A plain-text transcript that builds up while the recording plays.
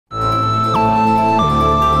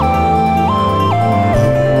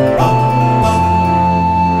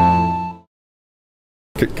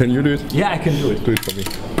can you do it? Yeah, I can do it. Do it for me.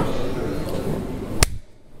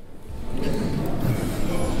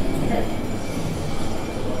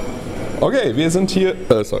 Okay, wir sind hier.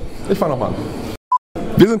 Sorry, ich fange nochmal an.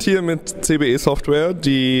 Wir sind hier mit CBE Software,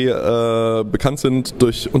 die bekannt sind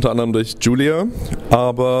unter anderem durch J.U.L.I.A,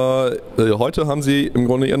 aber heute haben sie im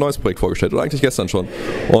Grunde ihr neues Projekt vorgestellt, oder eigentlich gestern schon.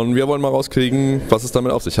 Und wir wollen mal rauskriegen, was es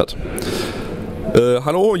damit auf sich hat.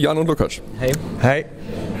 Hallo, Jan und Lukáš. Hey. Hey.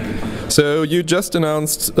 So you just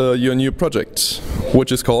announced your new project,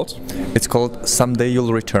 which is called? It's called Someday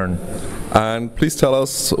You'll Return. And please tell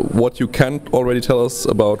us what you can't already tell us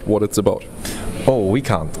about what it's about. Oh, we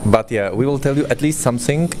can't, but yeah, we will tell you at least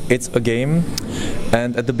something. It's a game,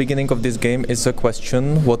 and at the beginning of this game is a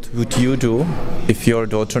question: what would you do if your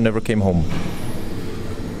daughter never came home?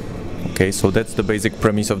 Okay, so that's the basic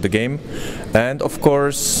premise of the game, and of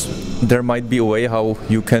course there might be a way how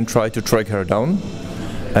you can try to track her down,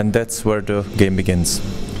 and that's where the game begins.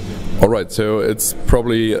 Alright, so it's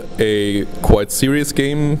probably a quite serious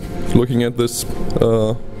game, looking at this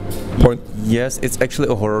point. Yes, it's actually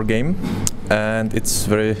a horror game, and it's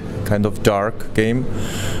very kind of dark game,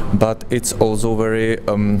 but it's also very,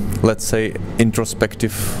 let's say,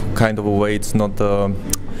 introspective kind of a way. It's not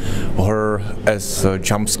horror as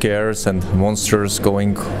jump scares and monsters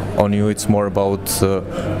going on you. It's more about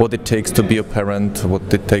what it takes to be a parent,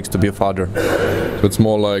 what it takes to be a father. It's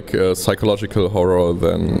more like psychological horror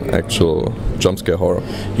than actual jump scare horror.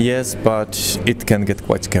 Yes, but it can get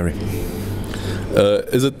quite scary.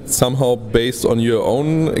 Is it somehow based on your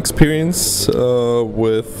own experience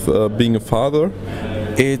with being a father?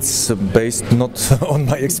 It's based not on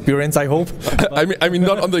my experience, I hope. I mean,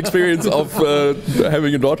 not on the experience of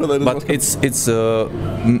having a daughter. But it's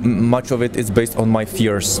much of it is based on my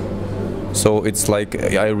fears. So it's like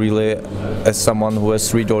I really, as someone who has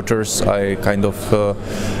 3 daughters, I kind of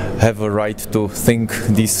have a right to think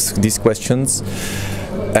these questions.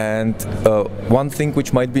 And one thing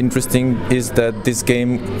which might be interesting is that this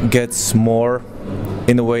game gets more,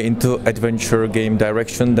 in a way, into adventure game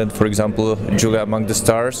direction than, for example, J.U.L.I.A Among the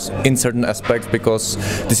Stars in certain aspects, because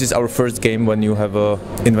this is our first game when you have a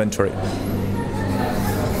inventory.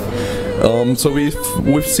 So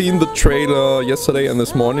we've seen the trailer yesterday and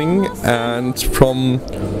this morning, and from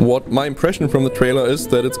what my impression from the trailer is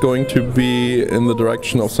that it's going to be in the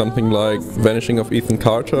direction of something like Vanishing of Ethan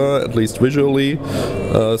Carter, at least visually.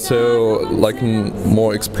 So like a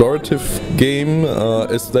more explorative game.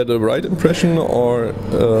 Is that a right impression, or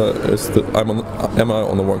am I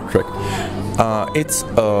on the wrong track?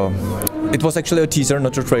 It was actually a teaser,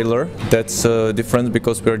 not a trailer. That's different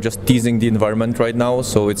because we're just teasing the environment right now.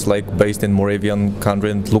 So it's like based in Moravian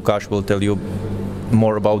country, and Lukáš will tell you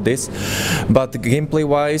more about this. But gameplay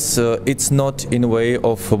wise, it's not in a way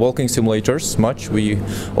of walking simulators much. We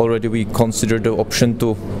consider the option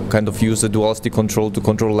to kind of use a dual stick control to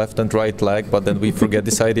control left and right leg, but then we forget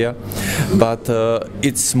this idea. But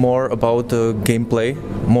it's more about gameplay,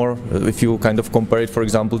 more if you kind of compare it, for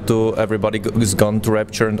example, to Everybody Is Gone to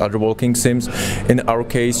Rapture and other walking sims. In our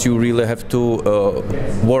case, you really have to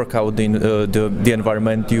work out the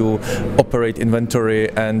environment, you operate inventory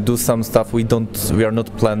and do some stuff we are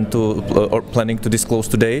not planning to disclose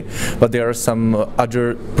today, but there are some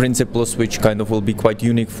other principles which kind of will be quite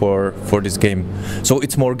unique for this game. So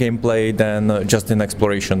it's more gameplay than just an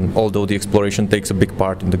exploration, although the exploration takes a big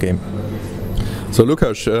part in the game. So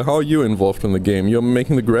Lukáš, how are you involved in the game? You're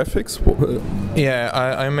making the graphics? Yeah,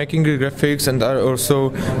 I'm making the graphics, and I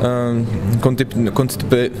also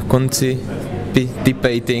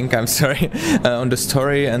debating, I'm sorry, on the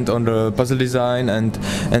story and on the puzzle design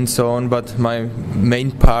and so on. But my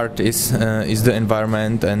main part is the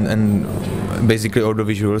environment and basically all the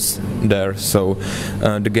visuals there. So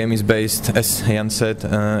the game is based, as Jan said,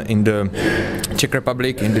 in the Czech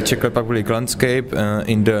Republic, landscape,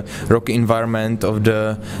 in the rocky environment of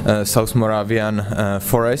the South Moravian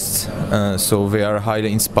forests. So we are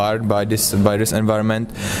highly inspired by this environment.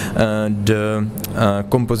 The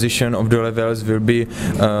composition of the levels will be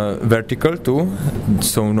vertical too,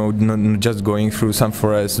 so not just going through some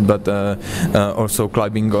forests, but also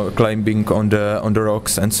climbing on the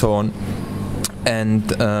rocks and so on. And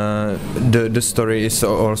the story is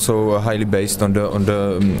also highly based on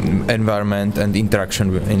the environment and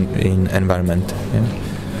interaction in environment. Yeah.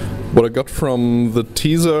 What I got from the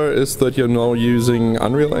teaser is that you're now using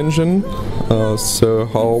Unreal Engine. So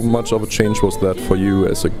how much of a change was that for you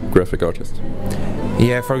as a graphic artist?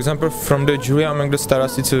 Yeah, for example, from the J.U.L.I.A among the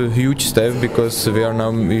stars, it's a huge step because we are now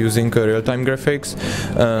using real-time graphics.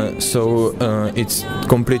 So it's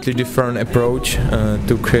completely different approach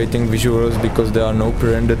to creating visuals because there are no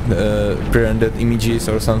pre-rendered images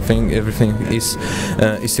or something. Everything is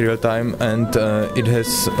real-time, and it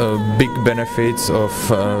has big benefits of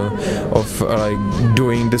like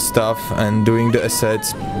doing the stuff and doing the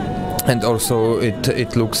assets. And also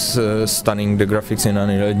it looks stunning. The graphics in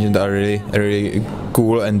Unreal Engine are really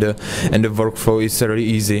cool, and the workflow is really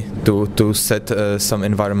easy to set some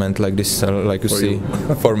environment like this, like you see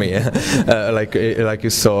for me, like you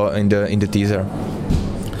saw in the teaser.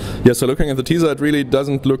 Yeah, so looking at the teaser, it really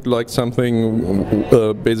doesn't look like something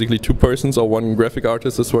basically two persons or one graphic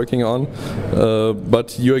artist is working on,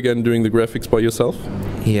 but you again doing the graphics by yourself?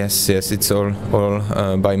 Yes, it's all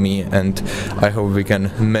by me, and I hope we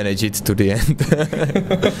can manage it to the end.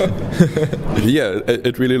 Yeah,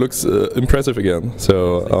 it really looks impressive again.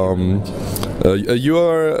 So you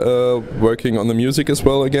are working on the music as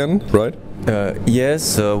well again, right?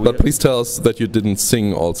 Yes. But please tell us that you didn't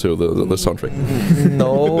sing also the soundtrack.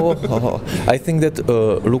 No, I think that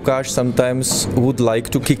Lukáš sometimes would like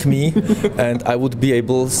to kick me, and I would be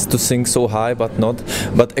able to sing so high, but not.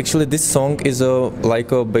 But actually, this song is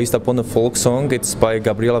based upon a folk song. It's by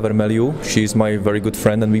Gabriela Vermeliu. She's my very good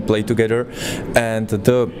friend, and we play together. And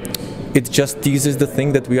it just teases the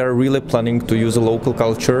thing that we are really planning to use a local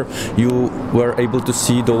culture. You were able to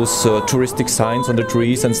see those touristic signs on the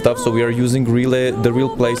trees and stuff, so we are using really the real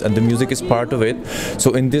place, and the music is part of it.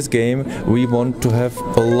 So in this game we want to have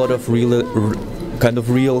a lot of kind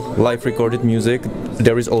of real live recorded music.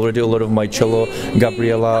 There is already a lot of my cello,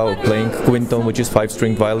 Gabriela playing quinton, which is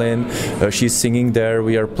 5-string violin. She's singing there,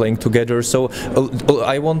 we are playing together. So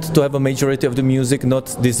I want to have a majority of the music,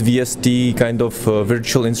 not this VST kind of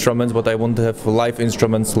virtual instruments, but I want to have live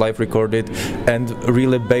instruments, live recorded, and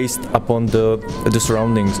really based upon the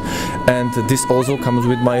surroundings. And this also comes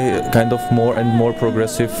with my kind of more and more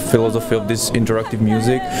progressive philosophy of this interactive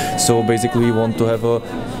music. So basically we want to have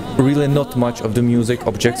really not much of the music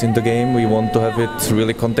objects in the game. We want to have it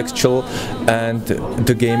really contextual, and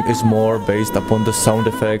the game is more based upon the sound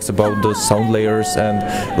effects, about the sound layers, and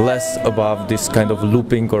less about this kind of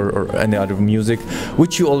looping or any other music,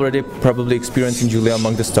 which you already probably experienced in J.U.L.I.A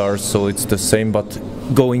Among the Stars. So it's the same, but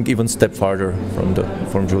going even step farther from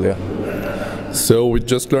J.U.L.I.A. So we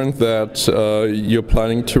just learned that you're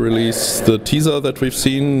planning to release the teaser that we've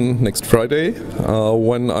seen next Friday.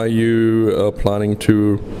 When are you planning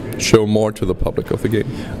to show more to the public of the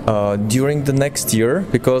game? During the next year,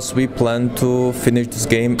 because we plan to finish this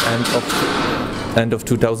game end of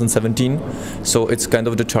 2017, so it's kind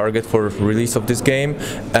of the target for release of this game.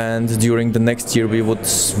 And during the next year we would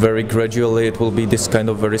very gradually, it will be this kind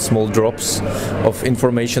of very small drops of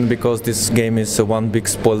information, because this game is one big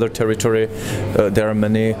spoiler territory. There are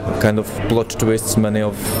many kind of plot twists, many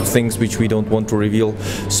of things which we don't want to reveal,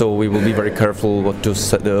 so we will be very careful what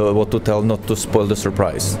to tell, not to spoil the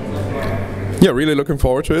surprise. Yeah, really looking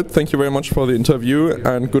forward to it. Thank you very much for the interview,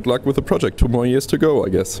 and good luck with the project. 2 more years to go, I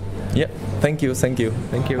guess. Yeah, thank you.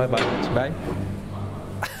 Bye-bye. Bye.